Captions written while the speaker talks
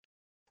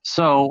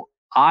So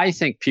I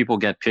think people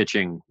get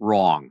pitching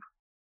wrong.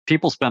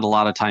 People spend a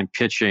lot of time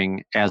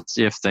pitching as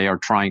if they are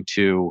trying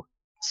to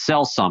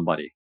sell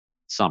somebody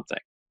something.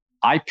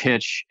 I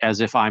pitch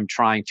as if I'm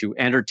trying to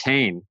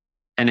entertain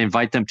and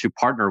invite them to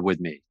partner with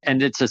me.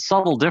 And it's a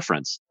subtle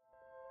difference.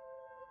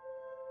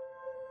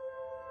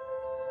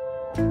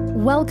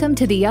 Welcome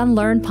to the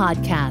Unlearn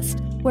Podcast,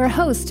 where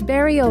host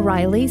Barry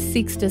O'Reilly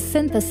seeks to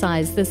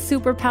synthesize the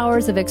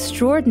superpowers of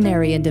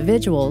extraordinary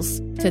individuals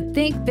to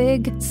think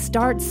big,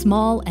 start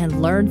small,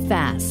 and learn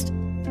fast.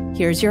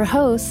 Here's your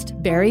host,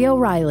 Barry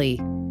O'Reilly.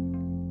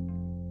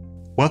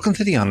 Welcome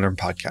to the Unlearn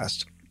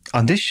Podcast.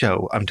 On this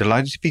show, I'm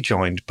delighted to be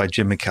joined by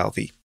Jim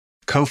McKelvey,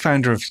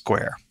 co-founder of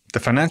Square, the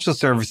financial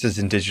services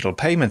and digital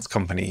payments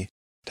company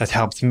that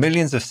helps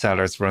millions of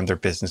sellers run their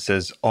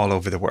businesses all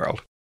over the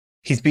world.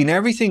 He's been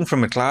everything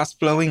from a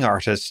glass-blowing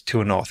artist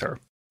to an author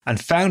and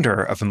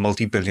founder of a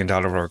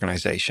multi-billion-dollar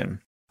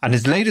organization. And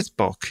his latest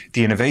book,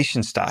 The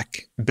Innovation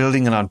Stack,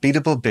 Building an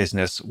Unbeatable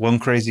Business One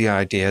Crazy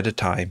Idea at a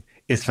Time,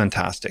 is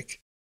fantastic.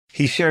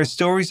 He shares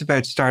stories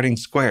about starting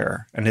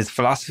Square and his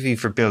philosophy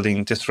for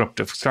building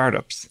disruptive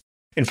startups.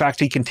 In fact,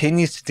 he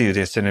continues to do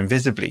this in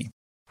Invisibly,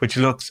 which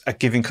looks at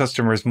giving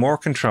customers more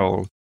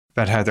control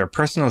about how their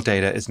personal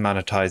data is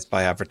monetized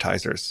by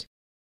advertisers.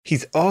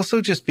 He's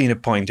also just been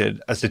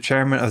appointed as the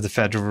chairman of the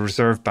Federal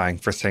Reserve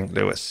Bank for St.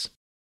 Louis.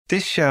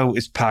 This show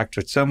is packed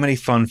with so many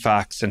fun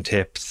facts and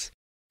tips.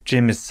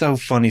 Jim is so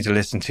funny to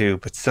listen to,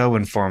 but so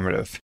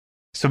informative.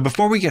 So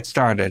before we get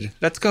started,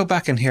 let's go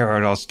back and hear how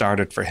it all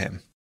started for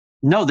him.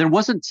 No, there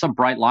wasn't some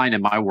bright line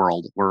in my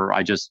world where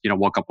I just,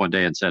 woke up one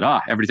day and said,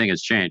 everything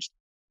has changed.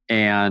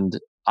 And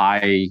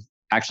I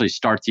actually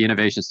start the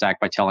Innovation Stack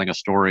by telling a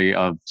story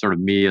of sort of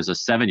me as a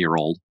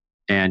 7-year-old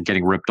and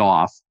getting ripped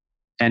off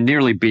and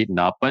nearly beaten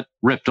up, but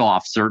ripped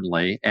off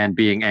certainly, and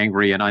being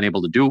angry and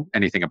unable to do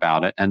anything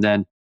about it. And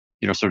then,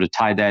 sort of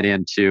tied that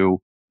into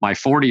my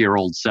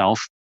 40-year-old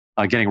self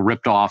getting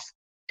ripped off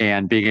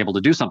and being able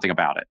to do something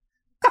about it.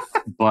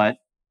 But,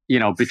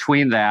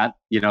 between that,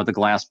 the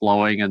glass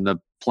blowing and the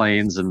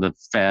planes and the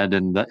Fed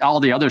and all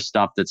the other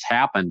stuff that's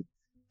happened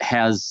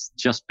has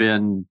just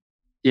been,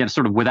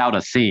 sort of without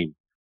a theme.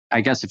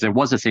 I guess if there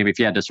was a theme, if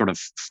you had to sort of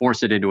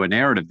force it into a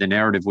narrative, the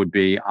narrative would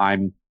be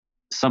I'm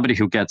somebody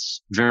who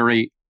gets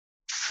very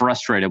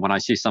frustrated when I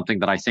see something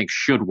that I think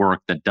should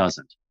work that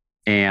doesn't.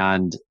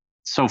 And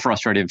so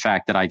frustrated, in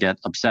fact, that I get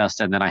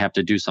obsessed and then I have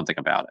to do something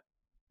about it.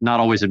 Not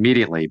always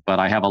immediately, but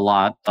I have a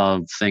lot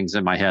of things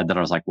in my head that I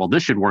was like, well,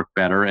 this should work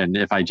better. And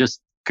if I just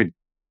could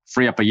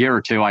free up a year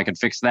or two, I could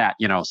fix that,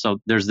 So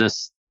there's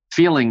this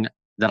feeling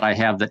that I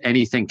have that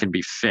anything can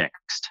be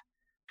fixed.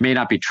 It may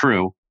not be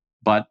true,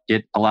 but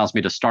it allows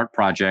me to start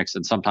projects.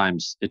 And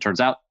sometimes it turns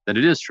out that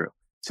it is true.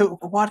 So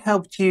what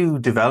helped you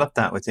develop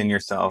that within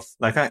yourself?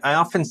 Like I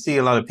often see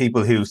a lot of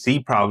people who see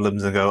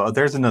problems and go, oh,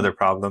 there's another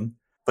problem.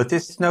 But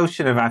this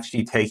notion of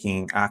actually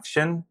taking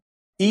action,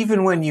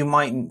 even when you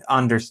mightn't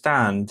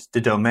understand the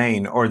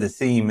domain or the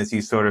theme as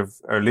you sort of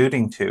are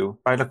alluding to,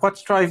 right? Like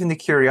what's driving the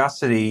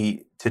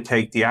curiosity to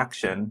take the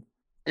action?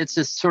 It's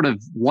this sort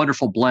of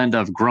wonderful blend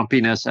of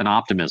grumpiness and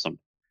optimism.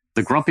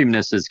 The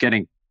grumpiness is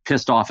getting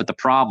pissed off at the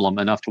problem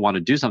enough to want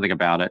to do something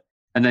about it.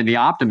 And then the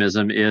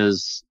optimism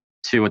is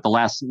to, at the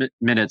last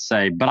minute,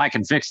 say, but I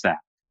can fix that.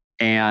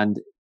 And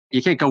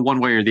you can't go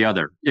one way or the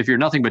other. If you're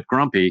nothing but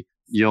grumpy,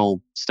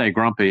 you'll stay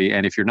grumpy.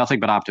 And if you're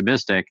nothing but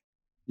optimistic,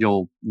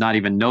 you'll not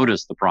even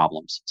notice the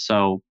problems.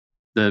 So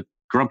the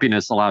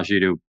grumpiness allows you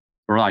to,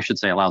 or I should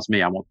say allows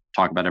me, I won't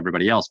talk about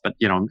everybody else, but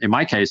in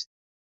my case,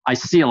 I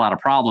see a lot of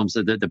problems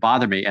that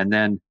bother me. And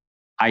then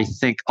I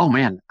think, oh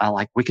man,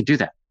 we could do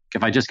that.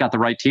 If I just got the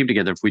right team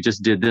together, if we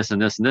just did this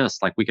and this and this,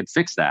 we could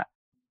fix that.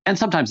 And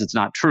sometimes it's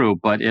not true,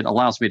 but it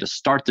allows me to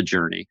start the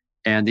journey.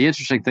 And the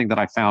interesting thing that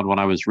I found when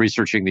I was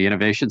researching the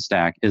Innovation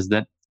Stack is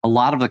that a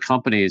lot of the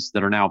companies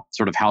that are now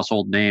sort of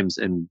household names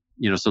and,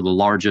 so the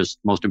largest,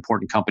 most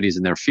important companies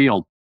in their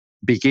field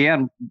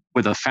began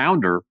with a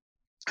founder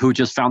who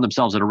just found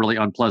themselves in a really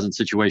unpleasant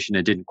situation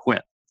and didn't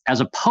quit, as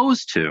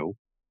opposed to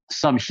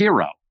some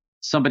hero,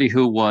 somebody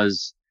who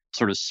was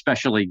sort of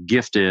specially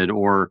gifted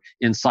or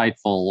insightful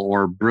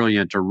or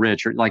brilliant or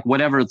rich or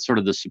whatever sort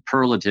of the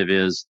superlative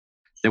is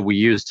that we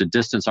use to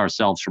distance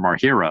ourselves from our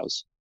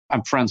heroes.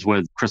 I'm friends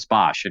with Chris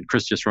Bosch, and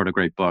Chris just wrote a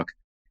great book.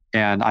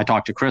 And I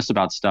talked to Chris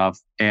about stuff.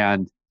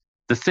 And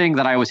the thing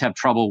that I always have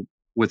trouble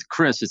with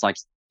Chris is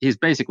he's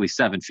basically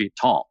 7 feet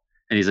tall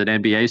and he's an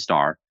NBA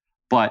star.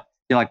 But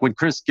when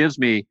Chris gives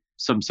me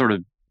some sort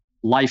of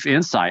life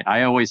insight,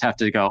 I always have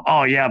to go,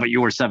 oh yeah, but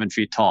you were 7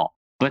 feet tall.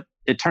 But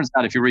it turns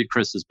out if you read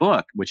Chris's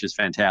book, which is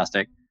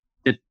fantastic,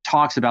 it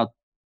talks about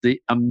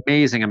the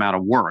amazing amount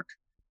of work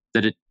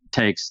that it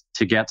takes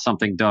to get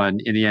something done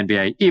in the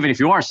NBA, even if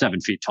you are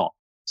 7 feet tall.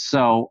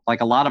 So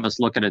a lot of us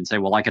look at it and say,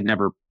 well, I could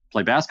never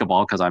play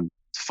basketball because I'm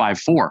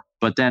 5'4".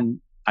 But then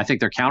I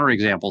think there are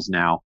counterexamples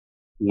now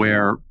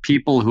where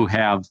people who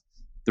have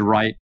the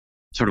right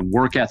sort of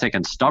work ethic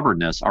and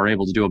stubbornness are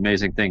able to do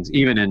amazing things,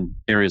 even in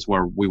areas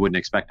where we wouldn't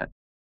expect it.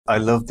 I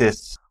love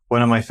this.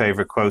 One of my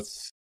favorite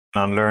quotes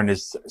on Learn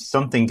is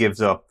something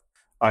gives up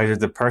either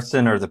the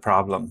person or the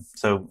problem.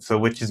 So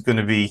which is going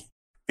to be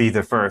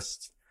the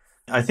first?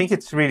 I think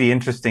it's really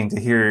interesting to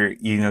hear,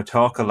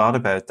 talk a lot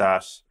about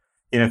that,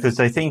 because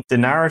I think the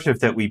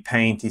narrative that we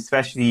paint,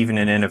 especially even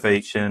in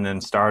innovation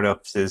and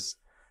startups, is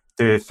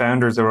the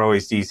founders are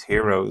always these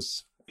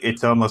heroes.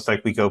 It's almost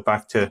like we go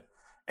back to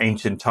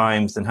ancient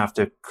times and have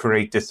to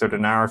create this sort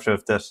of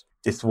narrative that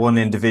this one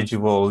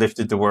individual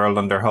lifted the world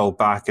on their whole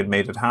back and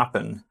made it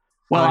happen.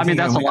 Well, I mean,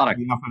 that's a lot of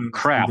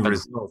crap. The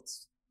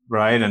results,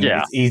 right? And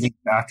it's easy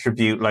to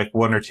attribute like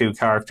one or two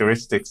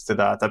characteristics to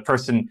that. That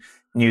person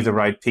knew the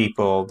right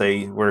people.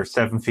 They were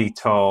 7 feet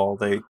tall.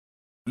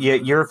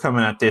 Yet you're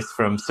coming at this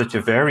from such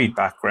a varied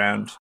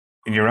background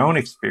in your own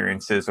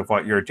experiences of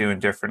what you're doing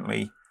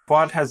differently.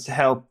 What has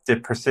helped the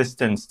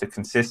persistence, the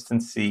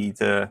consistency,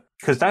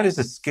 because that is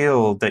a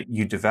skill that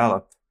you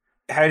develop.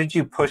 How did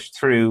you push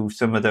through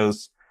some of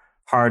those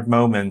hard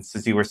moments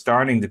as you were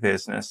starting the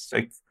business?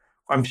 Like,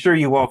 I'm sure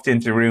you walked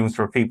into rooms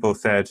where people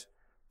said,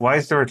 why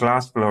is there a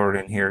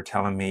glassblower in here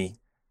telling me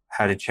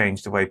how to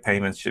change the way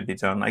payments should be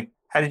done? Like,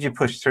 how did you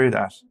push through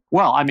that?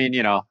 Well, I mean,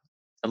 at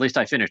least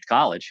I finished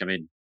college. I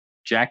mean,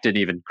 Jack didn't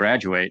even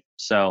graduate.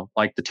 So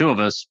like the two of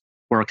us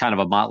were kind of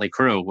a motley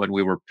crew when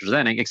we were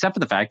presenting, except for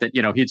the fact that,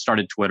 he'd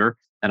started Twitter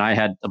and I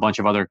had a bunch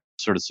of other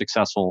sort of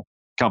successful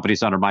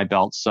companies under my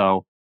belt.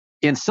 So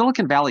in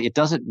Silicon Valley, it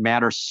doesn't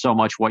matter so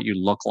much what you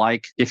look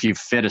like if you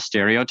fit a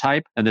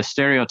stereotype. And the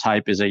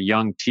stereotype is a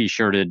young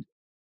T-shirted,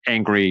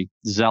 angry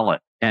zealot.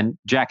 And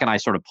Jack and I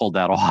sort of pulled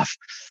that off.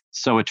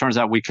 So it turns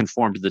out we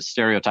conformed to the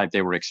stereotype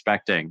they were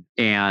expecting.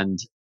 And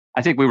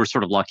I think we were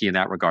sort of lucky in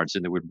that regards,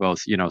 in that we were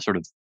both, sort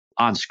of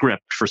on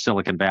script for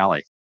Silicon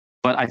Valley.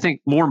 But I think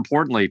more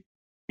importantly,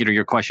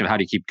 your question of how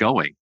do you keep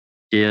going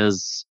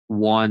is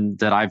one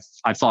that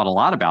I've thought a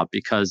lot about,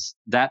 because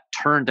that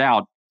turned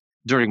out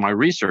during my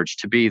research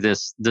to be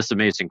this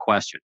amazing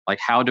question. Like,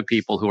 how do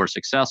people who are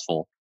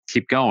successful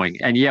keep going?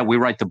 And yeah, we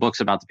write the books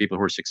about the people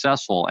who are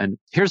successful. And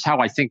here's how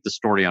I think the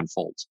story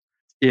unfolds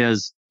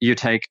is you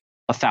take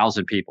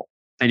 1,000 people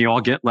and you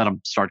all let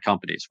them start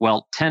companies.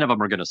 Well, 10 of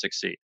them are going to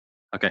succeed.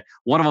 Okay.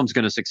 One of them is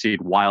going to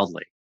succeed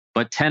wildly,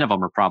 but 10 of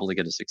them are probably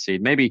going to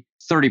succeed. Maybe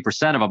 30%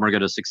 of them are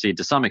going to succeed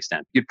to some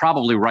extent. You'd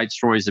probably write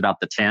stories about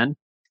the 10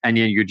 and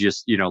then you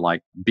just,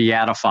 like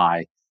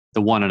beatify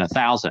the 1 in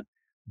 1,000.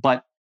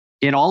 But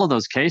in all of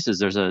those cases,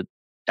 there's an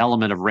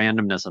element of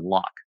randomness and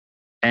luck.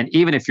 And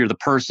even if you're the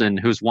person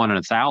who's 1 in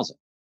 1,000,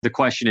 the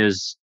question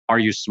is, are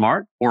you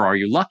smart or are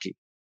you lucky?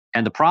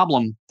 And the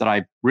problem that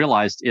I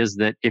realized is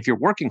that if you're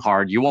working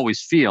hard, you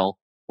always feel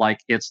like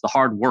it's the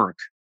hard work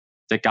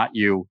that got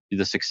you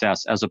the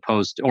success, as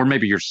opposed to, or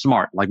maybe you're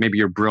smart, like maybe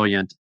you're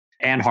brilliant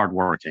and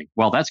hardworking.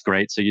 Well, that's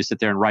great. So you sit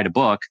there and write a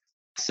book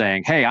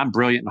saying, hey, I'm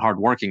brilliant and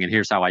hardworking, and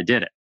here's how I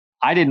did it.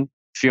 I didn't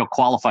feel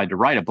qualified to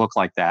write a book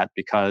like that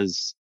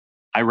because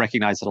I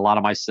recognize that a lot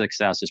of my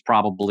success is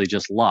probably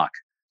just luck.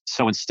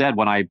 So instead,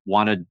 when I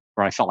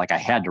felt like I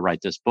had to write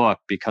this book,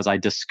 because I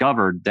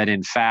discovered that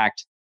in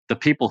fact, the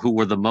people who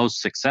were the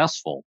most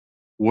successful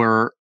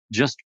were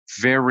just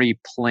very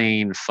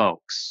plain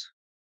folks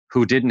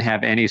who didn't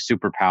have any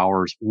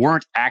superpowers,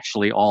 weren't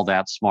actually all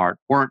that smart,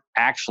 weren't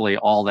actually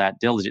all that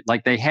diligent.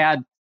 Like they had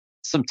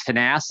some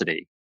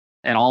tenacity,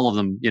 and all of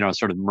them,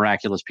 sort of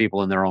miraculous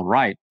people in their own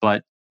right,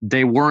 but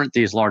they weren't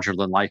these larger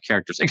than life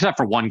characters, except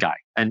for one guy.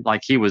 And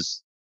like he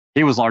was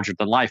larger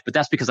than life, but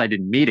that's because I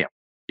didn't meet him.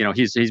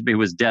 He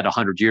was dead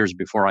 100 years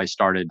before I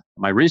started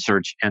my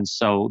research. And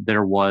so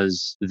there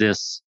was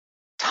this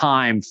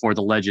time for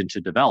the legend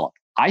to develop.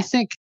 I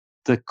think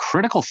the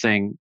critical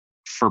thing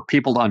for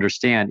people to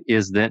understand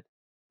is that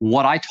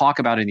what I talk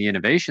about in the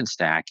innovation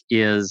stack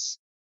is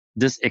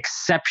this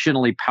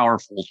exceptionally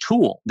powerful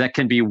tool that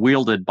can be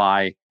wielded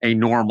by a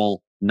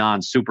normal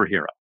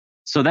non-superhero.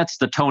 So that's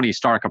the Tony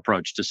Stark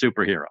approach to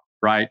superhero,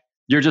 right?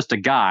 You're just a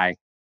guy,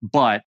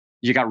 but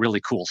you got really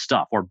cool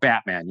stuff. Or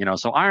Batman,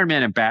 so Iron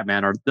Man and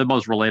Batman are the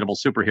most relatable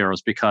superheroes,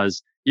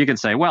 because you can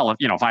say, well,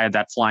 if I had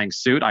that flying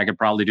suit, I could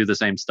probably do the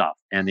same stuff.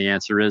 And the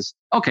answer is,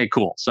 okay,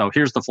 cool. So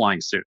here's the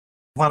flying suit.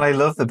 What I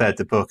love about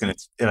the book, and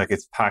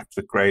it's packed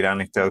with great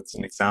anecdotes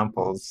and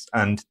examples,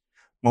 and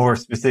more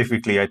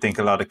specifically, I think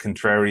a lot of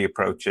contrary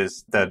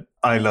approaches that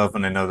I love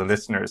and I know the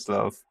listeners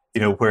love,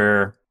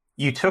 where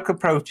you took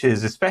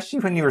approaches, especially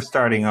when you were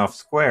starting off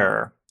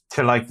Square,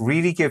 to like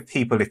really give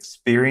people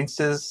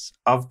experiences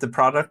of the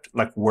product,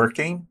 like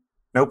working,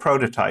 no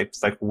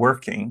prototypes, like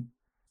working,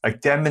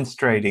 like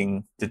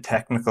demonstrating the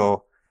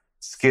technical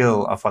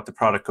skill of what the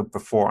product could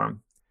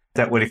perform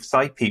that would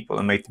excite people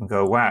and make them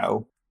go,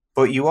 wow.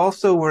 But you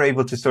also were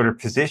able to sort of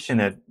position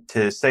it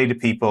to say to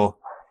people,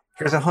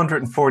 here's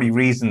 140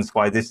 reasons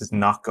why this is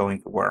not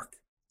going to work.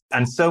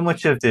 And so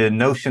much of the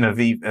notion of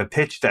a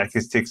pitch deck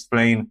is to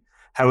explain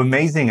how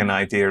amazing an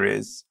idea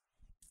is.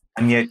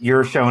 And yet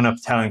you're showing up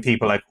telling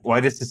people like, why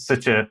this is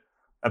such a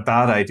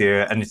bad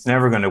idea and it's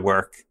never going to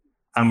work.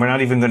 And we're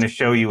not even going to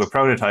show you a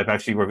prototype.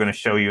 Actually, we're going to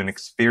show you an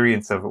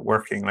experience of it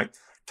working. Like,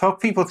 talk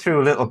people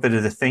through a little bit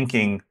of the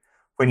thinking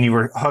when you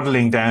were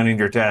huddling down in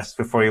your desk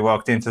before you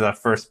walked into that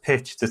first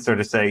pitch to sort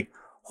of say,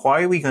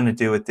 why are we going to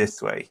do it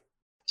this way?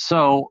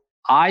 So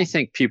I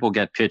think people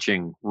get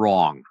pitching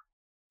wrong.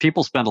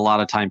 People spend a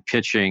lot of time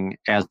pitching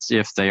as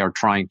if they are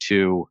trying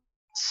to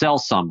sell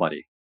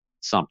somebody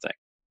something.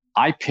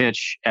 I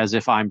pitch as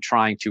if I'm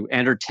trying to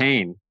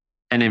entertain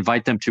and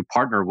invite them to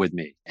partner with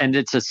me. And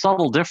it's a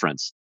subtle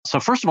difference. So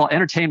first of all,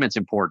 entertainment's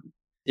important.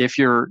 If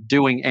you're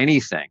doing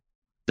anything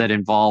that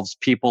involves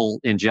people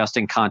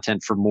ingesting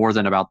content for more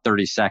than about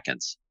 30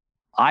 seconds,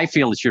 I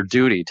feel it's your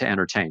duty to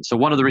entertain. So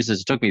one of the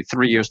reasons it took me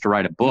 3 years to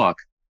write a book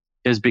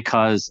is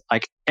because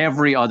like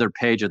every other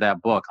page of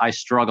that book, I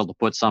struggle to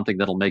put something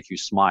that'll make you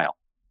smile.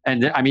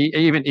 And I mean,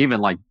 even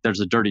like there's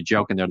a dirty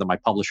joke in there that my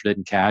publisher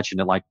didn't catch, and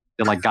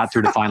it got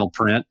through the final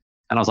print.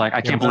 And I was like,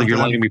 I can't believe you're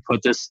letting me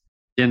put this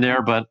in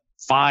there, but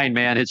fine,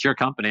 man, it's your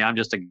company. I'm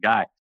just a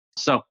guy.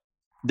 So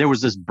there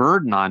was this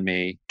burden on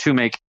me to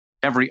make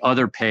every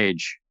other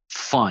page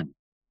fun.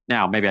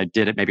 Now, maybe I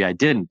did it, maybe I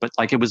didn't, but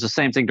like it was the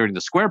same thing during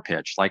the Square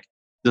pitch. Like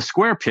the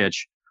Square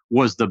pitch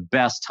was the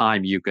best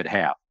time you could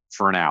have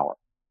for an hour.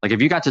 Like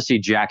if you got to see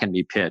Jack and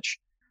me pitch,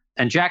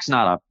 and Jack's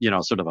not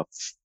a, sort of a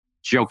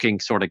joking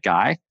sort of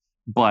guy,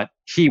 but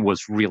he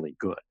was really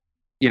good.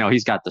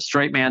 He's got the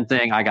straight man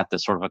thing. I got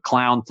this sort of a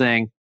clown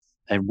thing,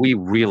 and we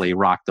really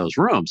rocked those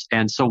rooms.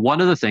 And so one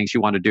of the things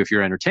you want to do if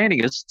you're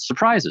entertaining is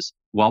surprises.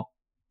 Well,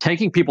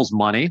 taking people's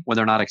money when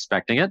they're not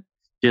expecting it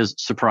is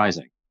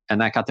surprising.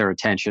 And that got their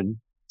attention.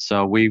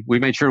 So we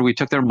made sure we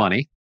took their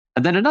money.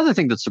 And then another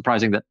thing that's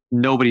surprising that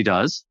nobody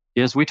does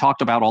is we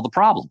talked about all the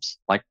problems.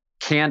 Like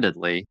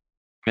candidly,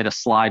 made a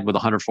slide with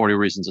 140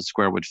 reasons that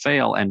Square would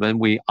fail. And then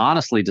we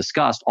honestly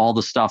discussed all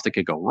the stuff that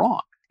could go wrong,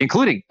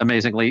 including,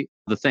 amazingly,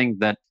 the thing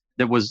that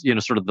was,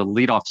 sort of the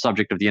lead-off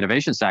subject of the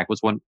innovation stack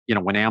was when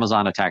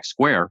Amazon attacked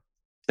Square,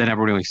 then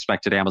everyone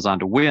expected Amazon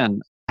to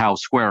win, how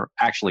Square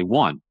actually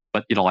won.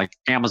 But, like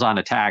Amazon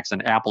attacks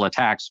and Apple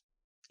attacks,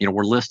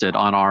 were listed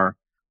on our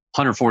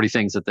 140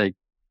 things that that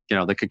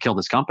could kill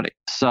this company.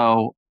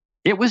 So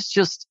it was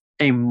just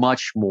a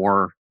much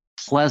more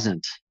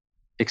pleasant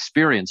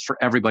experience for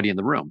everybody in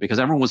the room because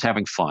everyone was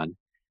having fun.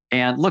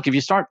 And look, if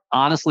you start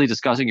honestly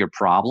discussing your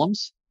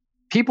problems,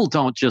 people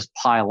don't just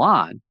pile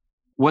on.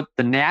 What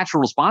the natural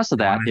response to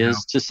that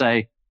is to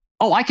say,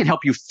 oh, I can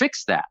help you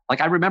fix that.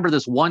 Like I remember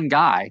this one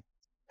guy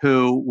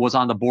who was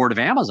on the board of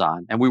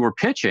Amazon and we were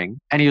pitching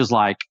and he was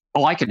like,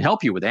 oh, I can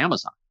help you with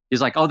Amazon.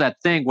 He's like, oh,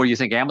 that thing where you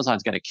think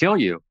Amazon's going to kill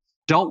you.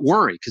 Don't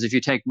worry, because if you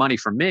take money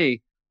from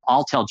me,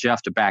 I'll tell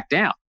Jeff to back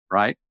down,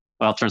 right?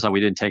 Well, it turns out we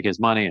didn't take his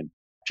money and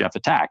Jeff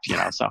attacked,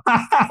 so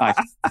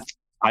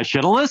I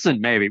should have listened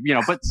maybe,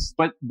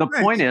 but the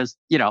point is,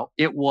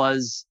 it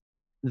was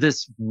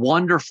this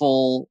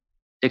wonderful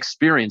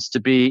experience to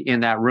be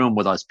in that room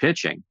with us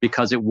pitching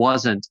because it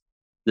wasn't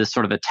this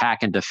sort of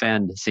attack and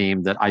defend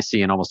theme that I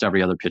see in almost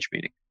every other pitch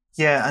meeting.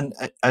 Yeah, and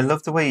I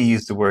love the way you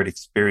use the word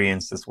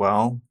experience as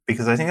well,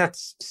 because I think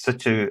that's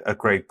such a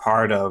great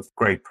part of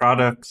great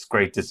products,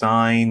 great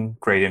design,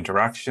 great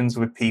interactions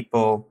with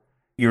people.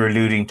 You're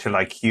alluding to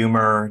like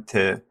humor,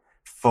 to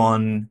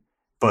fun,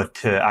 but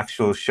to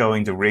actual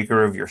showing the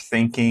rigor of your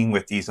thinking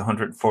with these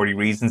 140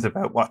 reasons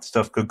about what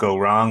stuff could go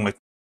wrong.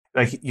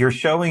 Like you're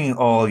showing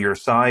all your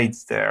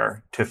sides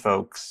there to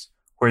folks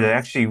where they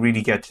actually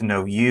really get to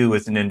know you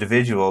as an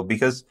individual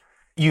because,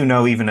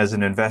 even as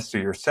an investor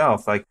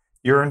yourself, like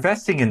you're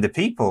investing in the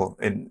people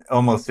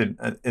almost in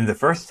the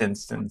first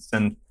instance.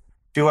 And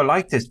do I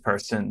like this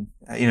person?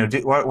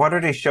 What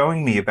are they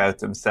showing me about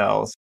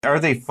themselves? Are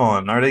they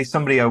fun? Are they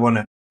somebody I want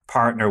to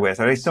partner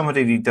with? Are they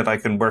somebody that I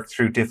can work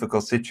through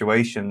difficult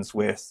situations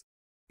with?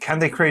 Can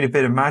they create a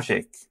bit of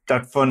magic?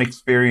 That fun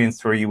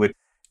experience where you would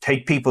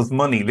take people's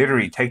money,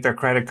 literally take their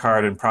credit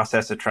card and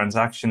process a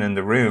transaction in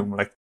the room.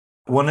 Like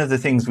one of the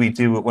things we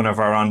do with one of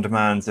our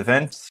on-demand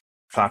events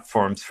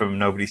platforms from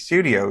Nobody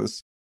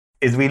Studios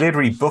is we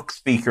literally book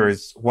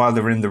speakers while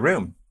they're in the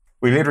room.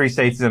 We literally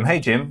say to them, hey,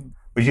 Jim,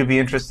 would you be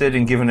interested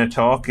in giving a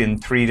talk in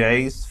 3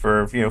 days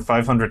for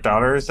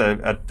 $500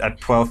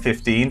 at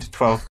 12:15 to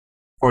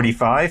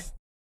 12:45?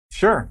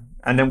 Sure.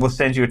 And then we'll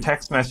send you a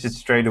text message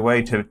straight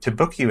away to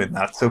book you in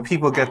that. So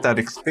people get that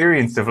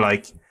experience of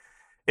like,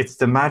 it's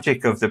the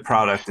magic of the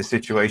product, the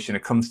situation,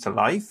 it comes to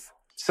life.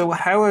 So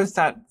how has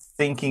that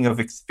thinking of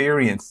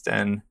experience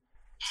then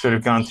sort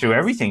of gone through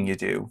everything you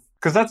do?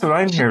 Because that's what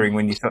I'm hearing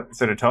when you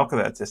sort of talk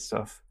about this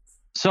stuff.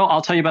 So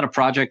I'll tell you about a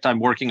project I'm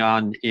working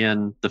on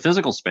in the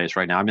physical space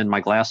right now. I'm in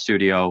my glass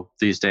studio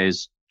these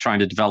days trying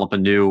to develop a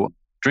new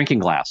drinking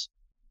glass.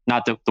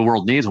 Not that the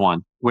world needs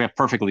one. We have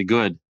perfectly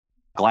good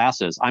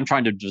glasses. I'm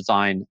trying to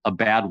design a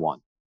bad one,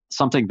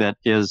 something that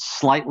is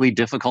slightly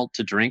difficult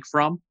to drink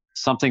from,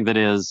 something that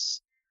is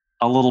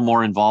a little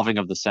more involving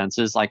of the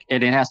senses. Like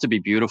it has to be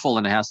beautiful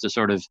and it has to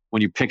sort of,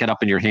 when you pick it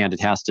up in your hand, it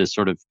has to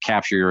sort of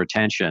capture your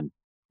attention.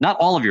 Not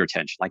all of your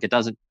attention. Like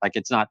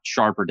it's not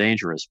sharp or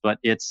dangerous, but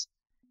it's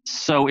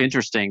so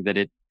interesting that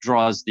it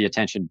draws the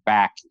attention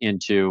back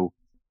into,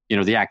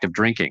 the act of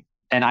drinking.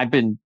 And I've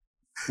been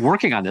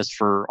working on this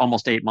for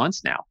almost 8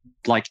 months now.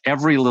 Like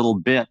every little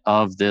bit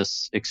of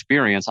this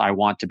experience, I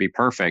want to be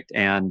perfect.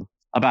 And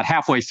about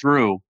halfway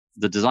through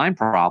the design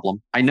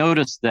problem, I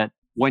noticed that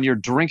when you're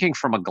drinking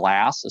from a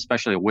glass,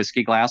 especially a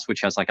whiskey glass,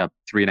 which has like a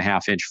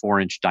 3.5-inch,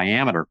 4-inch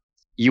diameter,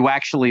 you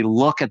actually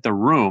look at the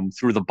room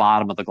through the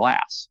bottom of the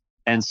glass.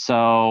 And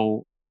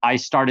so I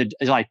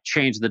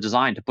changed the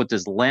design to put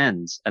this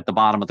lens at the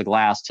bottom of the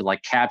glass to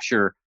like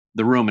capture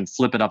the room and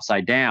flip it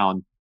upside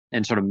down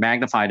and sort of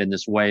magnify it in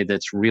this way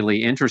that's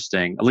really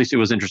interesting. At least it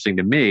was interesting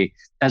to me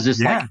as this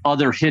like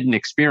other hidden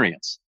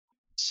experience.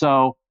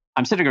 So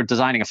I'm sitting here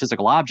designing a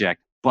physical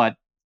object, but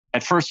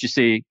at first you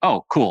see,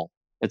 oh, cool,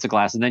 it's a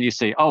glass. And then you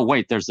see, oh,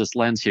 wait, there's this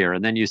lens here.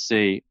 And then you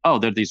see, oh,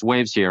 there are these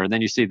waves here. And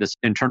then you see this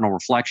internal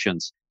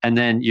reflections. And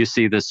then you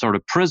see this sort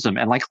of prism.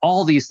 And like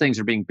all these things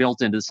are being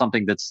built into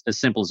something that's as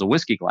simple as a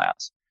whiskey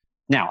glass.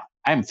 Now,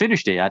 I haven't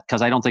finished it yet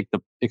because I don't think the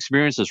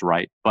experience is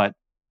right. But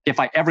if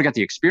I ever get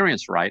the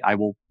experience right, I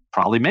will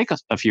probably make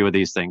a few of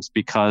these things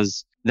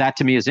because that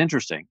to me is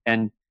interesting.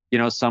 And,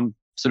 some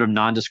sort of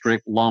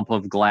nondescript lump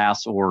of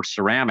glass or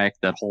ceramic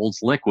that holds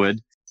liquid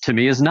to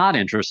me is not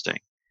interesting.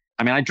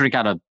 I mean, I drink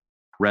out of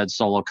red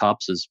Solo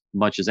cups as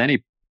much as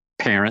any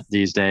parent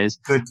these days.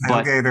 Good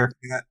tailgater.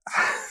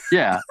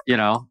 Yeah.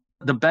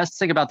 The best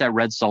thing about that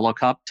red Solo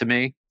cup to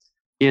me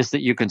is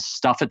that you can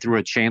stuff it through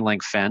a chain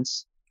link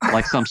fence,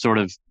 like some sort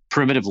of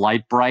primitive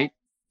light bright.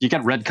 You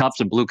get red cups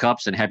and blue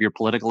cups and have your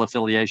political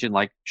affiliation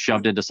like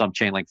shoved into some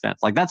chain link fence.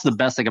 Like that's the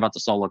best thing about the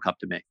Solo cup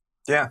to me.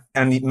 Yeah.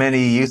 And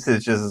many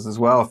usages as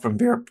well, from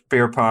beer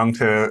pong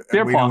to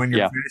when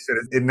you're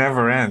finished, it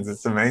never ends.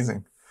 It's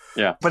amazing.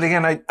 Yeah. But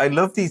again, I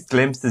love these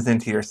glimpses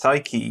into your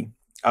psyche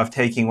of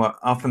taking what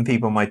often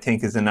people might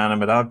think is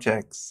inanimate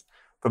objects,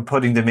 but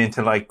putting them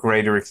into like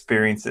greater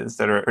experiences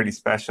that are really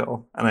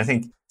special. And I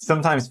think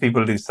sometimes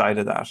people lose sight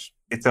of that.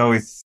 It's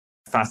always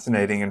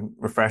fascinating and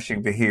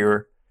refreshing to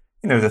hear,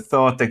 the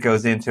thought that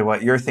goes into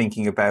what you're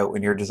thinking about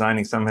when you're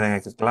designing something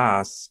like a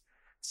glass.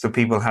 So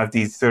people have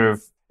these sort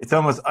of, it's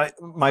almost,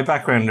 my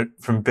background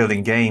from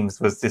building games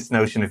was this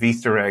notion of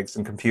Easter eggs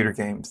in computer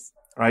games,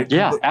 right?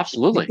 Yeah,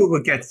 absolutely. People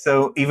would get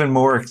so even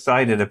more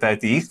excited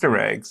about the Easter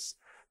eggs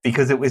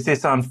because it was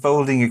this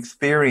unfolding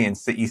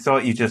experience that you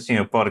thought you just,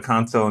 bought a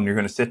console and you're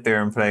going to sit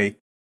there and play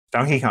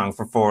Donkey Kong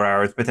for 4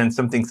 hours, but then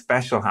something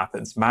special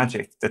happens,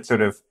 magic, that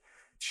sort of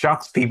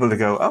shocks people to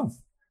go, oh,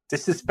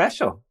 this is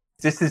special.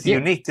 This is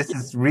unique. This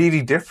is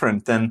really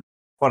different than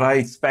what I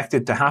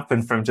expected to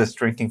happen from just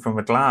drinking from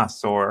a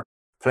glass or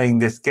playing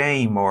this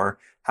game or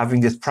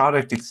having this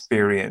product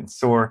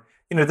experience or,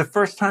 the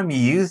first time you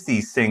use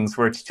these things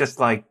where it's just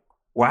like,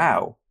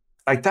 wow,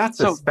 like that's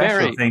a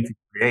special thing to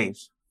create.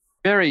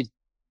 Barry,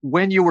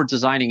 when you were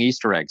designing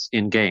Easter eggs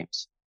in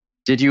games,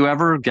 did you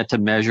ever get to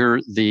measure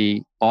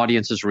the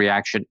audience's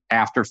reaction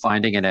after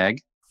finding an egg?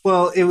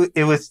 Well,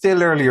 it was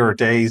still earlier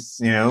days,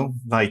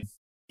 like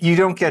you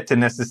don't get to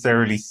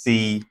necessarily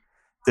see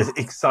the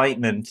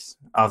excitement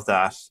of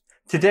that.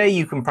 Today,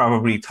 you can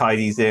probably tie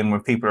these in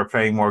when people are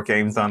playing more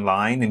games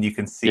online and you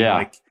can see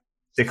like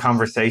the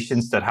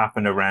conversations that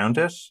happen around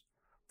it.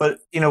 But,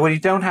 when you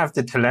don't have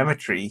the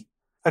telemetry,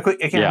 like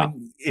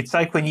again, it's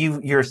like when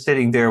you're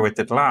sitting there with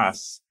the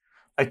glass,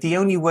 like the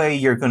only way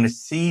you're going to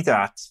see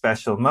that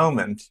special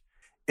moment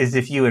is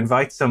if you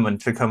invite someone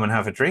to come and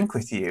have a drink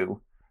with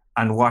you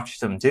and watch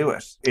them do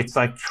it. It's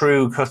like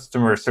true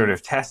customer sort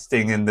of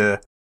testing in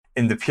the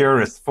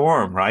purest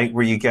form, right?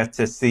 Where you get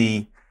to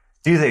see,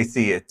 do they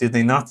see it? Do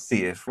they not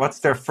see it? What's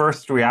their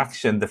first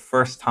reaction the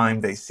first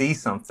time they see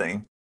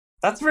something?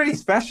 That's really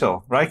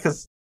special, right?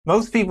 Because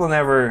most people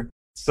never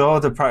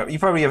saw you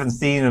probably haven't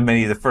seen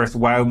many of the first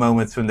wow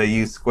moments when they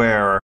used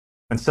Square or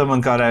when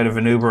someone got out of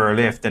an Uber or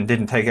Lyft and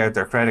didn't take out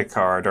their credit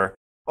card or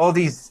all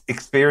these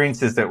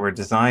experiences that we're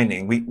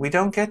designing. We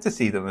don't get to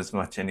see them as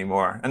much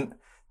anymore. And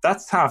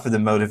that's half of the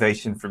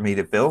motivation for me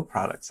to build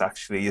products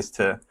actually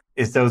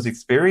is those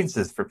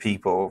experiences for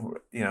people.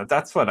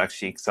 That's what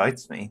actually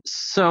excites me.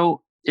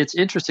 So it's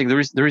interesting. The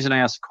reason I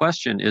asked the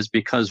question is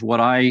because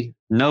what I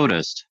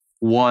noticed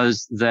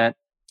was that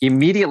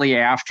immediately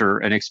after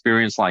an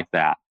experience like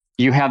that,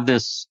 you have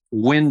this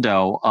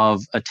window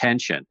of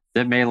attention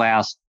that may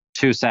last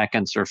 2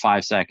 seconds or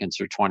 5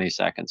 seconds or 20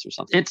 seconds or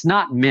something. It's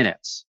not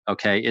minutes,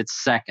 okay?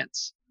 It's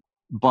seconds.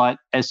 But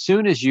as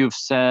soon as you've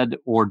said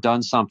or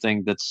done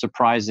something that's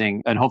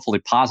surprising and hopefully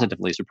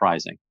positively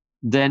surprising,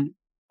 then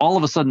all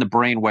of a sudden the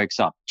brain wakes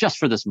up just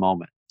for this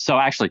moment. So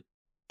actually,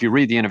 if you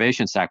read the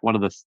Innovation Stack, one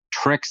of the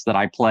tricks that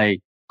I play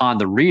on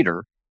the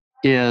reader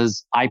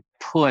is I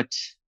put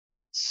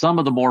some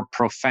of the more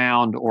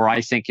profound or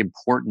I think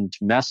important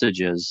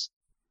messages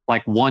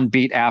like one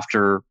beat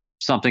after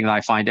something that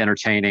I find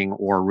entertaining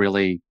or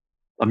really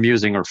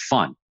amusing or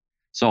fun.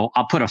 So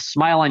I'll put a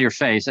smile on your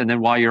face, and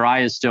then while your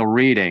eye is still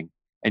reading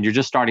and you're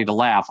just starting to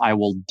laugh, I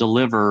will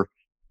deliver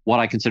what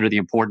I consider the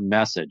important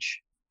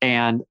message.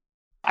 And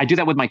I do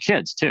that with my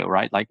kids too,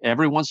 right? Like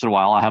every once in a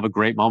while, I'll have a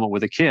great moment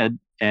with a kid,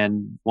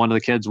 and one of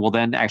the kids will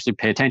then actually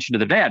pay attention to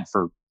the dad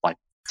for like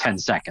 10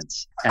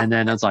 seconds. And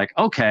then it's like,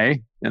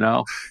 okay,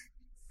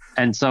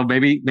 and so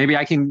maybe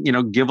I can,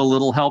 give a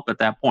little help at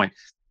that point.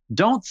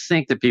 Don't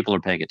think that people are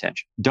paying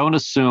attention. Don't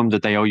assume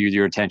that they owe you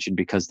your attention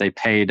because they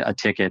paid a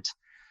ticket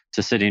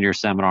to sit in your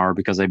seminar,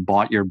 because they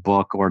bought your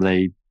book or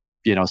they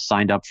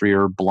signed up for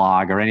your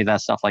blog or any of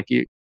that stuff.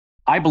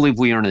 I believe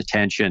we earn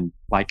attention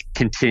like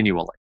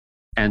continually.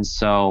 And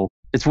so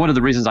it's one of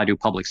the reasons I do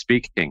public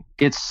speaking.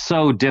 It's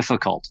so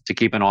difficult to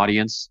keep an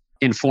audience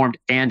informed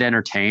and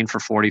entertained for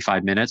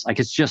 45 minutes. Like,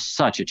 it's just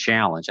such a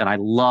challenge. And I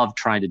love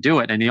trying to do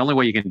it. And the only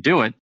way you can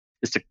do it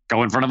is to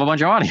go in front of a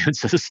bunch of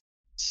audiences.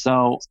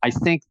 So I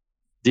think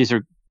these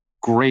are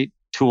great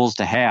tools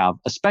to have,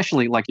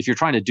 especially like if you're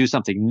trying to do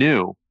something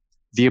new.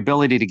 The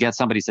ability to get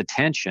somebody's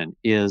attention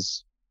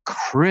is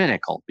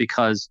critical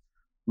because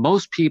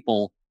most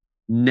people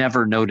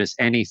never notice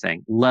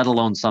anything, let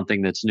alone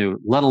something that's new,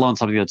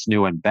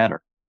 and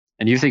better.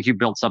 And you think you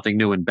built something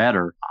new and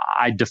better,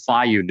 I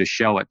defy you to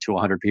show it to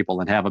 100 people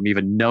and have them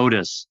even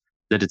notice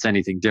that it's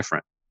anything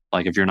different,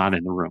 like if you're not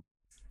in the room.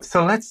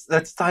 So let's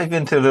dive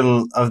into a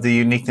little of the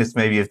uniqueness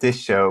maybe of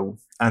this show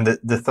and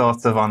the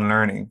thoughts of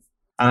unlearning.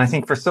 And I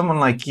think for someone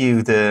like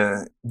you,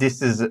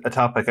 this is a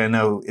topic I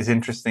know is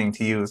interesting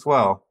to you as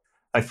well.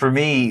 Like for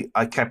me,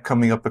 I kept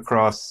coming up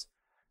across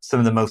some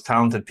of the most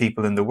talented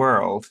people in the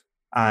world.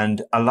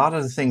 And a lot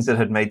of the things that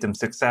had made them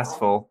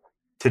successful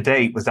to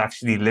date was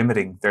actually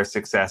limiting their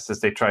success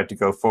as they tried to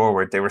go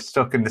forward. They were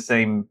stuck in the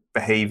same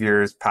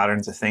behaviors,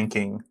 patterns of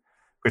thinking,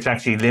 which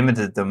actually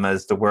limited them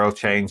as the world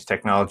changed,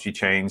 technology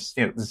changed,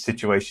 the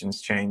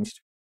situations changed.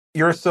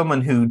 You're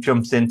someone who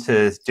jumps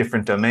into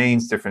different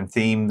domains, different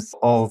themes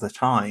all the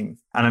time.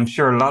 And I'm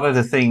sure a lot of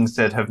the things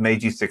that have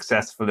made you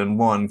successful in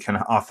one can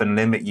often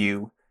limit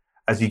you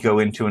as you go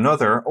into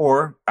another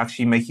or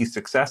actually make you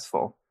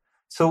successful.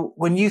 So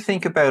when you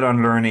think about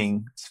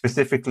unlearning,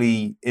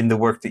 specifically in the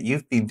work that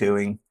you've been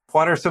doing,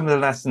 what are some of the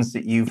lessons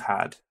that you've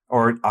had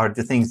or are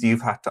the things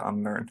you've had to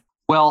unlearn?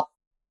 Well,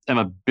 I'm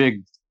a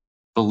big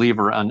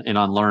believer in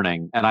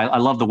unlearning. And I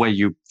love the way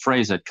you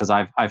phrase it because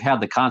I've had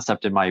the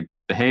concept in my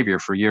behavior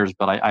for years,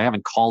 but I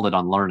haven't called it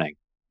unlearning.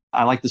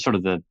 I like the sort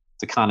of the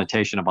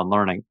connotation of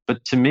unlearning.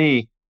 But to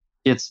me,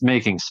 it's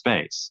making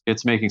space.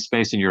 It's making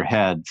space in your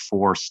head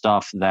for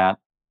stuff that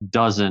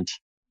doesn't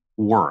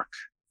work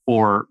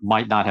or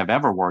might not have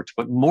ever worked,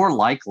 but more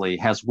likely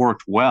has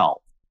worked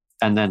well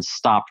and then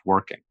stopped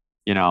working,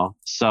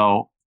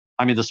 So,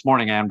 this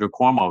morning, Andrew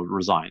Cuomo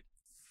resigned.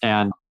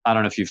 And I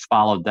don't know if you've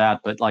followed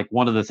that, but like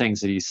one of the things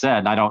that he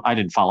said, and I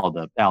didn't follow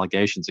the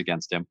allegations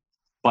against him,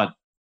 but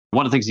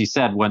one of the things he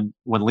said when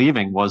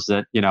leaving was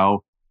that,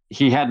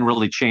 he hadn't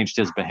really changed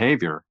his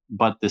behavior,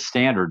 but the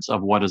standards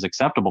of what is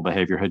acceptable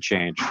behavior had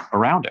changed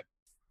around him.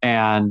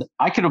 And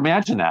I can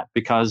imagine that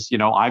because,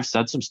 I've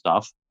said some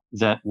stuff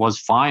that was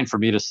fine for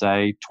me to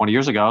say 20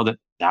 years ago that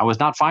now is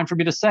not fine for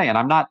me to say. And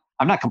I'm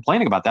not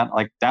complaining about that.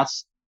 Like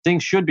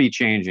things should be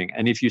changing.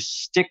 And if you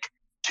stick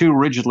too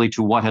rigidly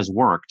to what has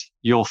worked,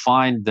 you'll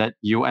find that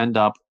you end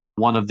up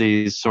one of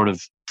these sort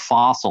of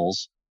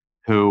fossils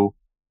who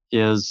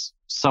is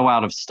so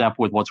out of step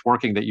with what's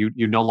working that you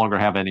no longer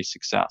have any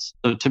success.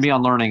 So to me,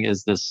 unlearning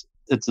is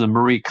it's the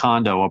Marie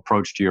Kondo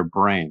approach to your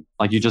brain.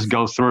 Like you just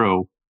go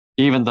through,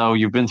 even though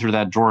you've been through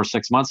that drawer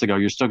 6 months ago,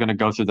 you're still going to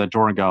go through that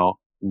drawer and go,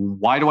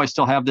 why do I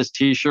still have this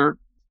t-shirt?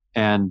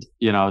 And,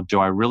 do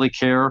I really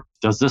care?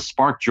 Does this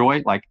spark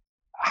joy? Like,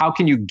 how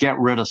can you get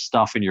rid of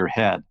stuff in your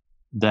head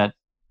that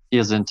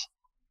isn't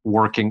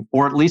working,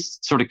 or at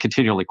least sort of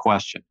continually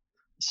question?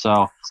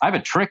 So I have a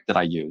trick that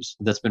I use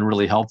that's been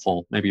really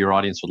helpful. Maybe your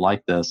audience would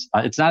like this.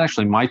 It's not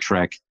actually my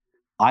trick.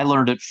 I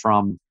learned it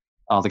from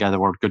the guy that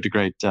wrote Good to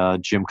Great,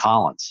 Jim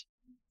Collins.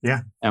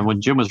 Yeah. And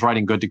when Jim was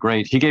writing Good to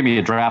Great, he gave me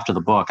a draft of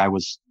the book. I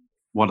was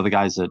one of the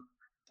guys that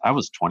I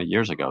was 25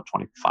 years ago.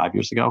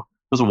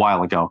 It was a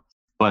while ago.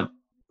 But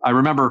I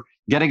remember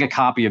getting a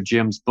copy of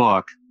Jim's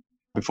book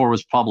before it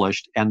was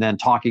published and then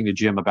talking to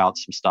Jim about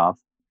some stuff.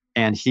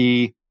 And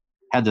he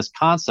had this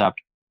concept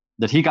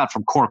that he got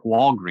from Cork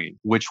Walgreen,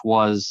 which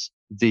was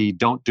the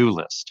don't do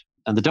list.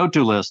 And the don't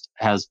do list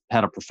has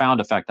had a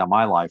profound effect on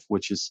my life,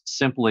 which is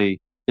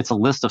simply, it's a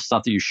list of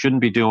stuff that you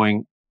shouldn't be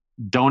doing,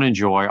 don't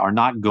enjoy, are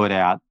not good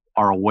at,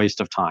 are a waste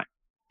of time.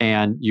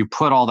 And you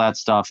put all that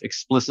stuff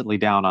explicitly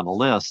down on a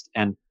list.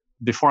 And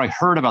before I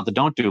heard about the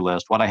don't do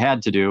list, what I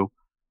had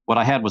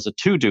was a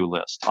to-do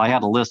list. I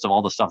had a list of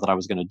all the stuff that I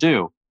was going to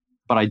do,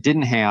 but I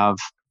didn't have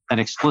an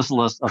explicit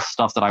list of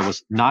stuff that I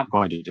was not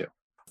going to do.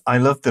 I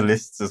love the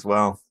lists as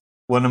well.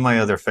 One of my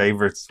other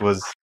favorites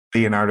was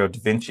Leonardo da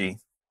Vinci.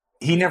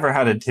 He never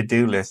had a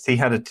to-do list. He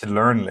had a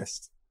to-learn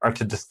list or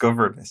to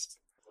discover list,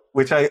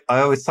 which I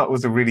always thought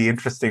was a really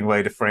interesting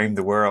way to frame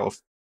the world.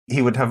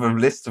 He would have a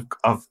list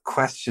of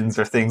questions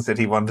or things that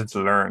he wanted to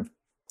learn.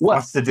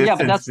 What's the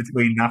distance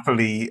between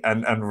Napoli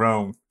and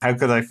Rome? How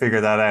could I figure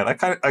that out?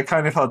 I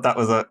kind of thought that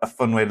was a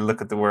fun way to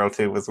look at the world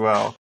too as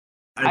well.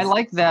 I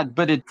like that,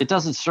 but it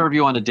doesn't serve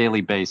you on a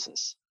daily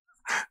basis.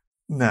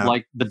 No.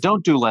 Like the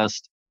don't do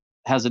list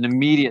has an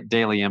immediate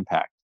daily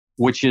impact,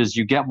 which is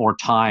you get more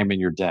time in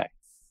your day.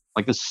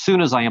 Like as soon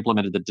as I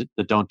implemented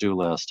the don't do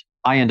list,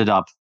 I ended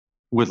up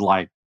with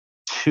like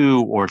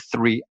 2 or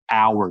 3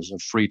 hours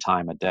of free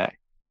time a day.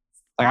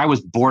 Like I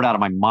was bored out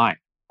of my mind.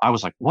 I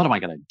was like, what am I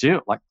going to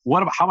do? Like,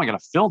 how am I going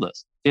to fill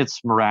this?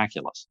 It's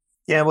miraculous.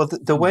 Yeah, well,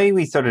 the way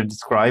we sort of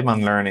describe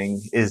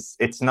unlearning is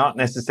it's not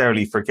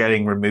necessarily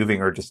forgetting,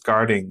 removing, or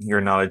discarding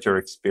your knowledge or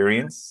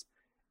experience.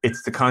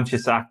 It's the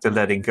conscious act of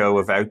letting go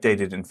of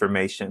outdated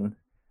information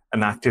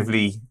and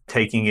actively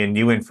taking in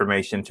new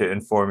information to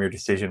inform your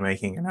decision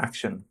making and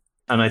action.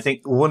 And I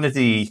think one of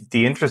the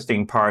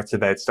interesting parts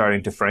about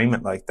starting to frame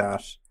it like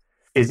that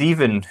is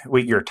even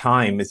with your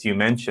time, as you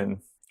mentioned,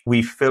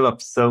 we fill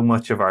up so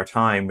much of our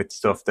time with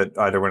stuff that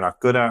either we're not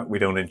good at, we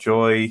don't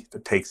enjoy,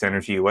 that takes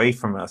energy away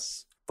from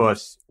us.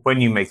 But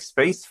when you make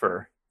space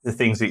for the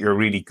things that you're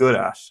really good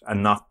at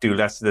and not do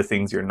less of the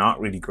things you're not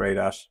really great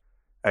at,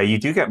 you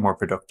do get more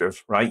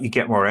productive, right? You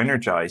get more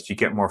energized, you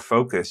get more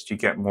focused, you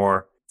get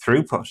more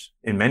throughput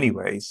in many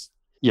ways.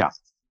 Yeah.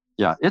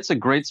 It's a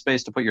great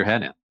space to put your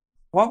head in.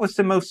 What was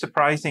the most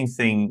surprising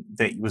thing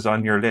that was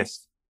on your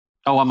list?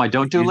 Oh, on my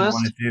don't-do list?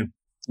 Want to do?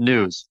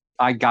 News.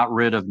 I got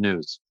rid of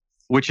news,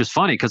 which is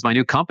funny because my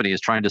new company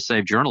is trying to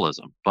save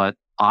journalism, but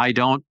I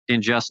don't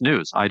ingest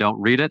news. I don't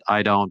read it.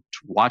 I don't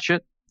watch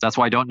it. That's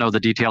why I don't know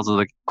the details of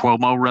the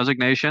Cuomo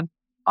resignation.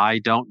 I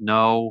don't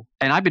know.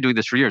 And I've been doing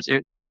this for years.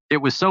 It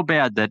was so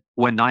bad that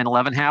when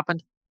 9/11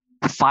 happened,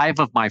 5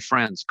 of my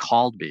friends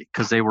called me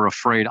because they were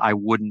afraid I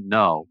wouldn't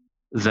know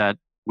that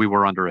we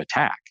were under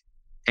attack.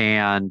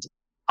 And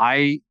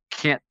I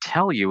can't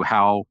tell you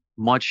how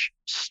much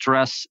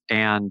stress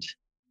and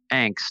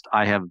angst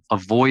I have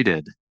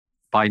avoided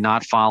by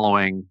not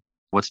following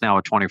what's now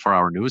a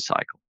 24-hour news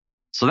cycle.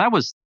 So that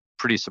was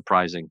pretty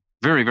surprising.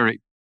 Very, very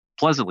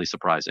pleasantly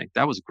surprising.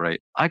 That was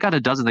great. I got a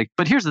dozen things.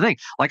 But here's the thing.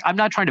 Like, I'm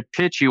not trying to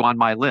pitch you on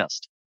my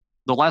list.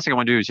 The last thing I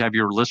want to do is have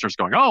your listeners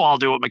going, oh, I'll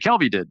do what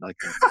McKelvey did. Like,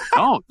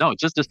 no,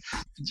 just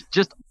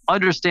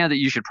understand that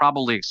you should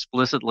probably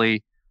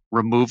explicitly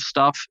remove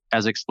stuff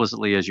as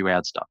explicitly as you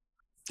add stuff.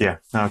 Yeah,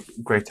 no,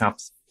 great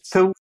tops.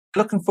 So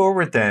looking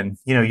forward then,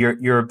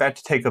 you're about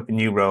to take up a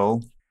new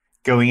role,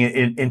 going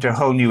into a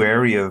whole new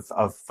area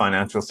of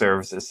financial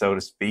services, so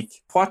to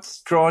speak.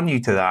 What's drawn you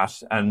to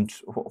that, and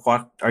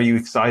what are you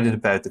excited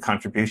about the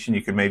contribution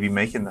you can maybe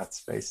make in that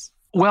space?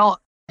 Well,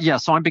 yeah,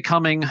 so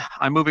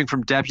I'm moving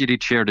from deputy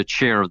chair to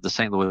chair of the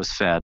St. Louis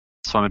Fed.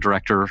 So I'm a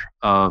director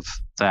of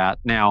that.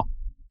 Now,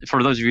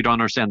 for those of you who don't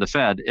understand the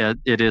Fed,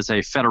 it is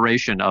a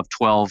federation of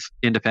 12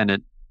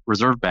 independent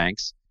reserve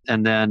banks,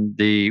 and then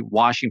the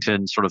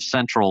Washington sort of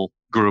central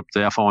group, the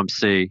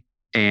FOMC,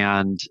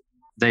 and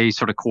they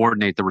sort of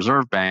coordinate the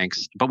reserve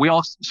banks, but we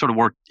all sort of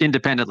work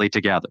independently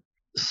together.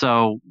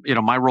 So,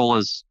 my role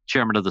as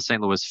chairman of the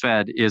St. Louis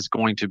Fed is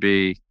going to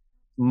be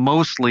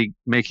mostly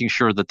making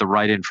sure that the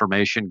right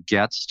information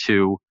gets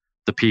to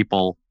the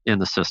people in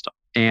the system.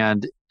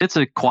 And it's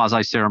a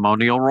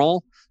quasi-ceremonial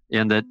role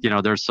in that,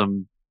 there's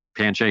some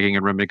handshaking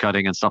and ribbon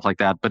cutting and stuff like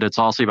that, but it's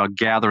also about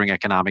gathering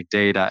economic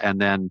data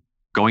and then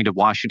going to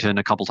Washington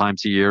a couple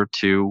times a year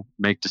to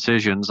make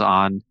decisions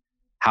on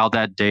how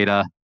that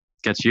data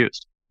gets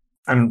used.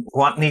 And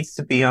what needs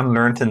to be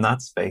unlearned in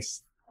that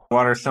space?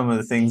 What are some of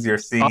the things you're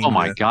seeing? Oh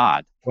my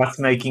God. What's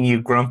making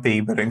you grumpy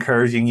but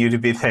encouraging you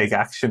to take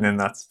action in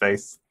that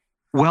space?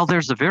 Well,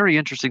 there's a very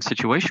interesting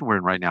situation we're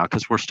in right now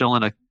because we're still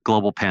in a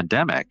global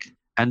pandemic.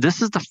 And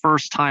this is the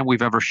first time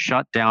we've ever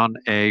shut down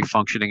a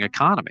functioning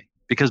economy.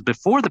 Because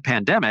before the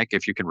pandemic,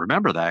 if you can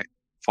remember that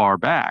far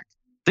back,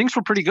 things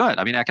were pretty good.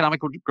 I mean, economic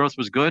growth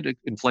was good.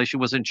 Inflation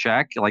was in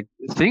check. Like,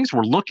 things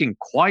were looking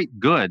quite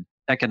good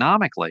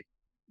economically.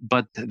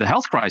 But the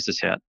health crisis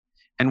hit,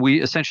 and we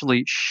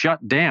essentially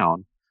shut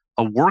down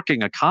a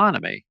working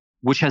economy,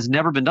 which has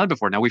never been done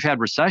before. Now, we've had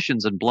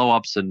recessions and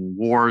blowups and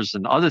wars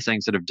and other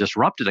things that have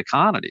disrupted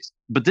economies.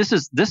 But this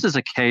is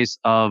a case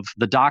of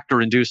the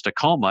doctor induced a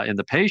coma in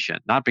the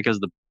patient, not because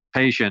the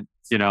patient,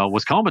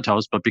 was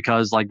comatose, but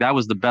because that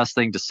was the best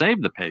thing to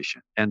save the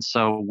patient. And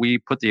so we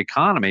put the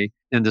economy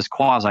in this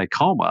quasi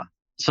coma.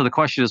 So the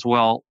question is,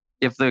 well,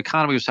 if the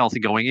economy was healthy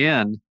going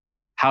in,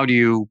 how do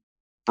you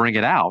bring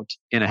it out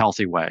in a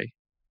healthy way,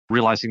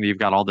 realizing that you've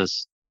got all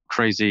this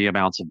crazy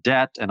amounts of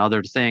debt and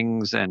other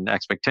things and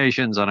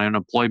expectations, and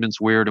unemployment's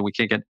weird and we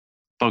can't get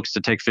folks to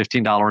take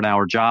 $15 an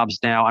hour jobs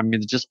now. I mean,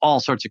 there's just all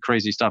sorts of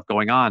crazy stuff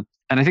going on.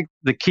 And I think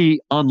the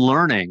key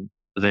unlearning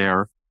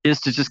there is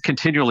to just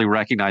continually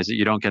recognize that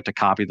you don't get to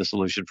copy the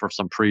solution for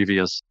some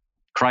previous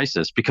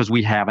crisis because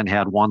we haven't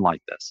had one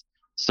like this.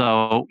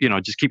 So,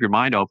 just keep your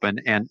mind open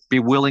and be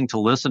willing to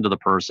listen to the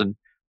person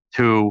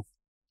who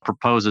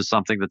proposes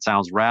something that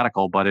sounds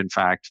radical, but in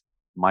fact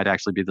might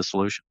actually be the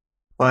solution.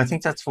 Well, I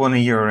think that's one of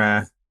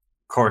your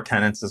core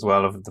tenets as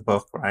well of the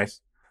book, right?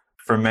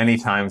 For many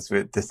times,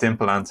 the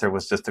simple answer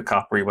was just to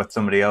copy what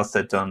somebody else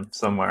had done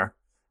somewhere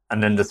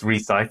and then just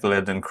recycle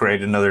it and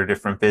create another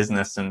different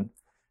business. And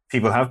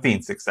people have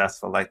been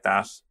successful like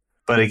that.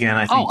 But again,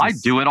 I think I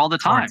do it all the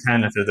time.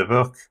 Tenet of the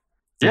book.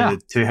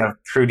 To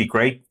have truly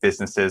great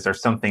businesses or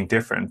something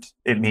different,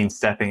 it means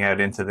stepping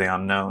out into the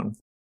unknown.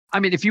 I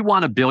mean, if you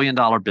want $1 billion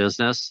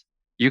business,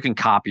 you can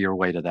copy your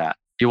way to that.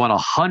 You want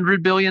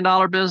 $100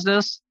 billion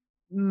business,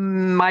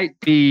 might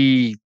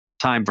be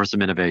time for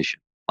some innovation.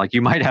 Like,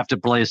 you might have to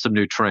blaze some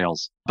new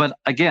trails. But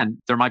again,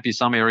 there might be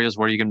some areas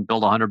where you can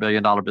build a $100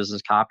 billion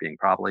business copying.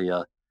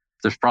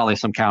 There's probably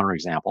some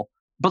counterexample.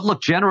 But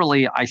look,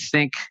 generally, I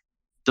think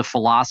the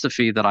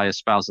philosophy that I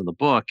espouse in the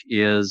book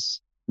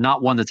is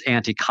not one that's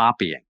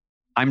anti-copying.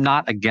 I'm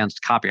not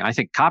against copying. I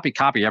think copy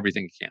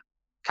everything you can.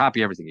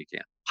 Copy everything you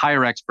can.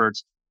 Hire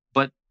experts,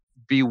 but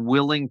be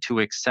willing to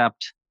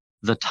accept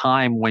the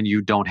time when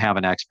you don't have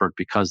an expert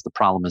because the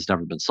problem has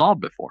never been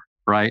solved before,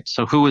 right?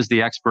 So who is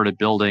the expert at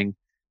building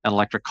an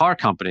electric car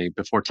company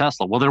before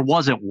Tesla? Well, there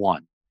wasn't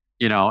one,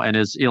 and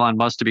is Elon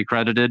Musk to be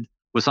credited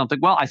with something?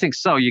 Well, I think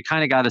so. You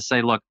kind of got to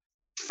say, look,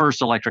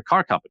 first electric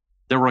car company.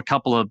 There were a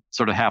couple of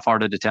sort of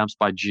half-hearted attempts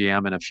by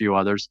GM and a few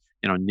others.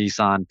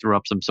 Nissan threw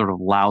up some sort of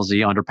lousy,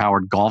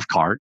 underpowered golf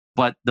cart.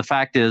 But the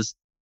fact is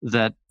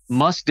that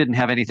Musk didn't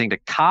have anything to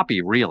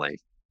copy, really,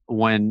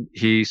 when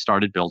he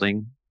started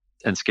building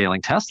and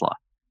scaling Tesla.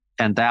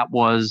 And that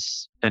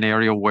was an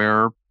area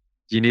where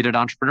you needed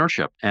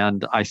entrepreneurship.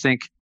 And I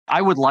think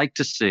I would like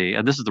to see,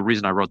 and this is the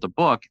reason I wrote the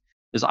book,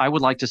 is I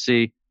would like to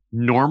see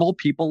normal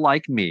people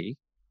like me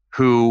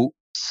who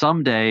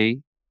someday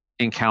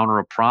encounter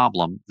a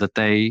problem that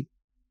they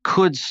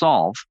could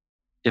solve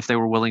if they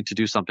were willing to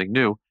do something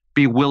new,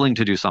 be willing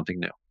to do something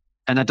new.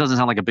 And that doesn't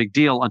sound like a big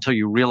deal until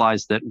you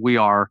realize that we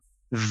are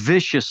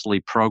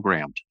viciously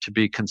programmed to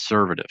be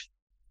conservative.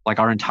 Like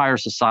our entire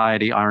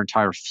society, our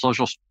entire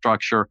social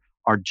structure,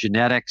 our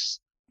genetics,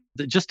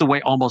 just the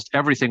way almost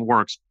everything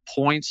works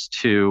points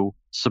to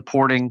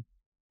supporting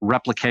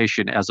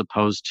replication as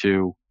opposed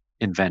to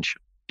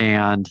invention.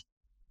 And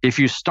if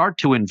you start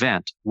to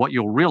invent, what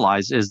you'll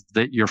realize is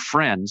that your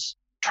friends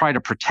try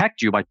to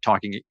protect you by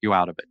talking you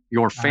out of it.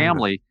 Your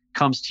family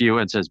comes to you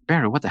and says,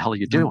 Barry, what the hell are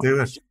you doing? Do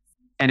it.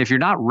 And if you're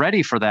not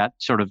ready for that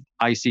sort of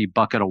icy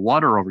bucket of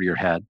water over your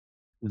head,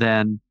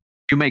 then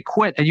you may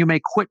quit, and you may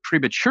quit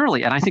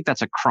prematurely. And I think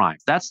that's a crime.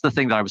 That's the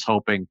thing that I was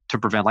hoping to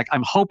prevent. Like,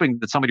 I'm hoping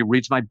that somebody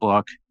reads my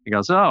book and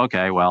goes, oh,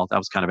 okay, well, that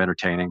was kind of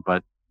entertaining,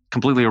 but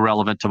completely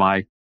irrelevant to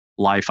my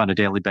life on a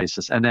daily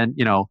basis. And then,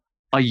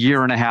 a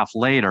year and a half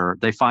later,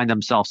 they find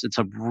themselves in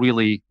some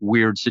really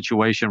weird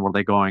situation where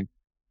they're going,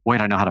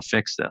 wait, I know how to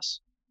fix this.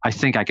 I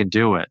think I can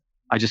do it.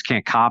 I just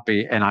can't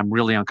copy. And I'm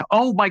really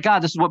oh my God,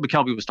 this is what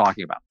McKelvey was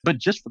talking about. But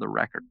just for the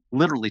record,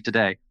 literally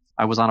today,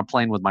 I was on a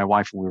plane with my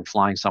wife when we were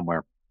flying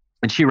somewhere.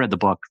 And she read the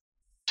book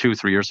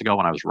 2-3 years ago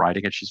when I was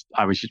writing it.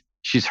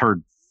 She's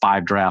heard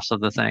 5 drafts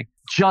of the thing.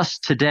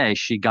 Just today,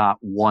 she got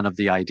one of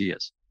the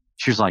ideas.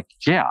 She was like,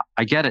 yeah,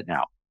 I get it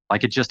now.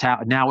 Like it just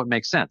happened. Now it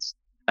makes sense.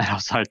 And I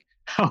was like,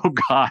 oh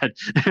God,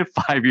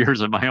 5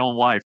 years of my own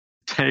life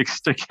takes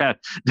to get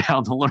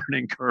down the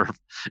learning curve.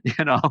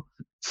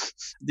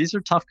 These are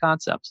tough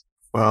concepts.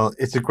 Well,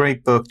 it's a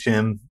great book,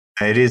 Jim.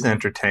 It is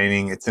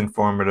entertaining. It's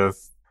informative.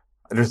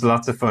 There's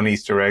lots of fun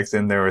Easter eggs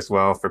in there as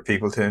well for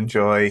people to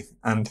enjoy.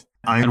 And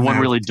one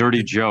really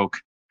dirty joke.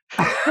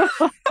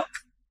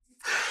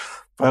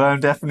 But I'm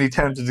definitely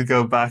tempted to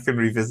go back and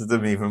revisit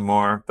them even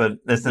more. But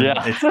listen,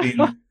 It's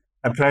been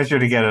a pleasure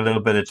to get a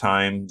little bit of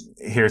time,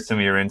 hear some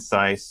of your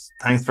insights.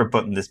 Thanks for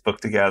putting this book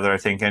together. I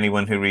think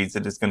anyone who reads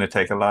it is going to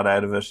take a lot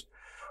out of it,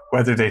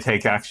 whether they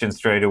take action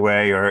straight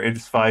away or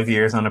it's 5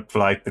 years on a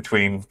flight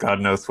between God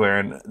knows where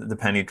and the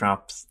penny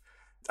drops.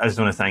 I just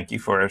want to thank you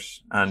for it.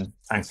 And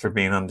thanks for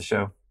being on the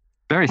show.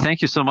 Barry,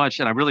 thank you so much.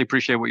 And I really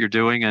appreciate what you're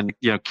doing. And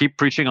keep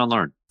preaching,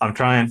 unlearn. I'm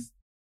trying.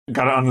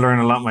 Got to unlearn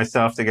a lot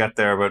myself to get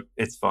there, but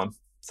it's fun.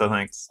 So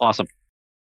thanks. Awesome.